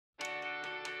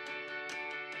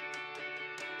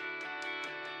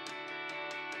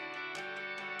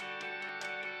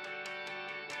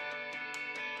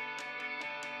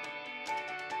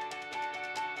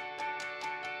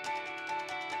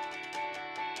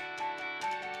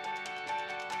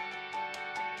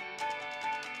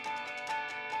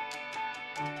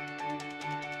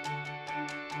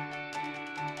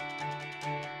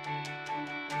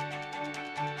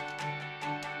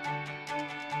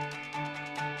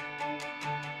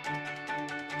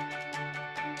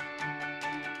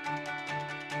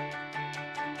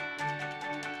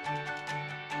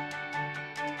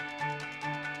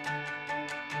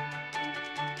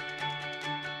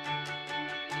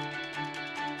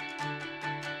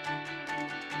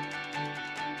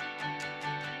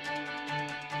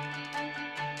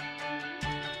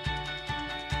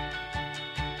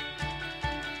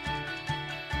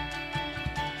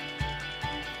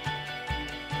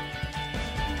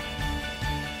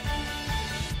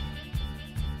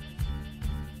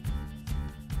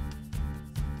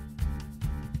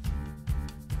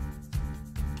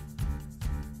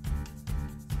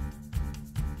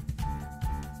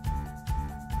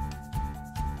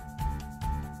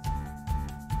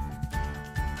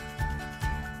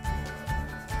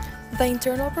The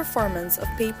internal performance of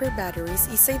paper batteries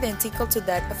is identical to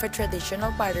that of a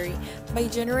traditional battery by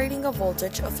generating a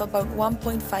voltage of about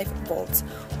 1.5 volts.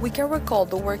 We can recall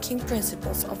the working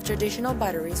principles of traditional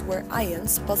batteries where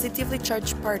ions, positively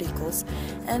charged particles,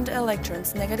 and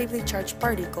electrons, negatively charged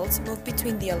particles, move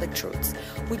between the electrodes,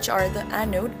 which are the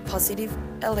anode, positive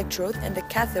electrode, and the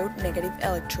cathode, negative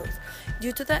electrode.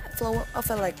 Due to the flow of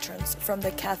electrons from the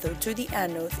cathode to the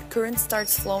anode, current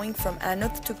starts flowing from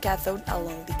anode to cathode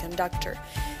along the conductor.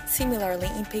 Similarly,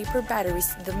 in paper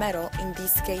batteries, the metal, in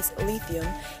this case lithium,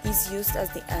 is used as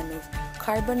the anode,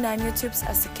 carbon nanotubes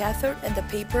as the cathode, and the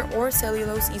paper or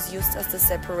cellulose is used as the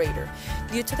separator.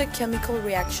 Due to the chemical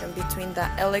reaction between the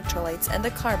electrolytes and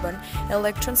the carbon,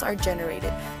 electrons are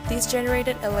generated. These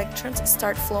generated electrons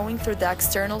start flowing through the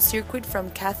external circuit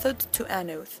from cathode to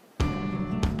anode.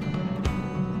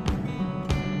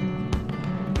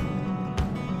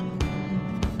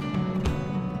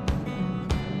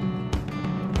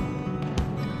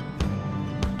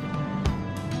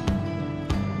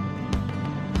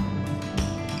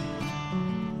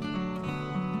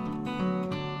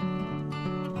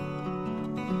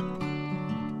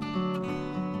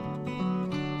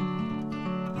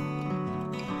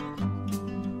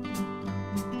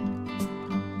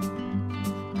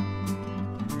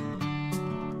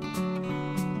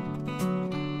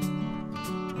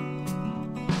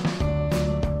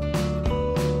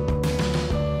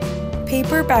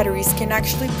 Paper batteries can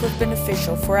actually prove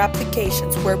beneficial for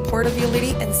applications where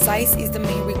portability and size is the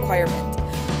main requirement.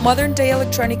 Modern-day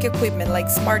electronic equipment like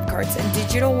smart cards and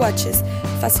digital watches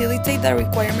facilitate the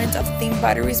requirement of thin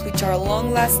batteries which are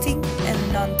long-lasting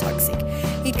and non-toxic.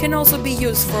 It can also be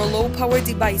used for low-power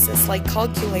devices like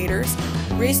calculators,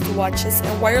 wristwatches,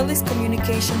 and wireless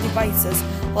communication devices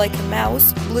like a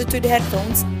mouse, Bluetooth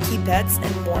headphones, keypads,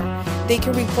 and more. They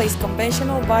can replace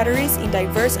conventional batteries in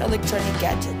diverse electronic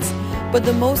gadgets. But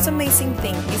the most amazing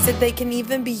thing is that they can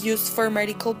even be used for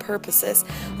medical purposes,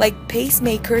 like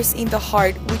pacemakers in the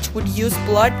heart, which would use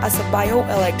blood as a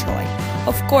bioelectrolyte.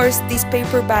 Of course, this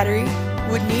paper battery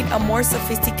would need a more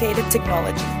sophisticated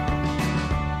technology.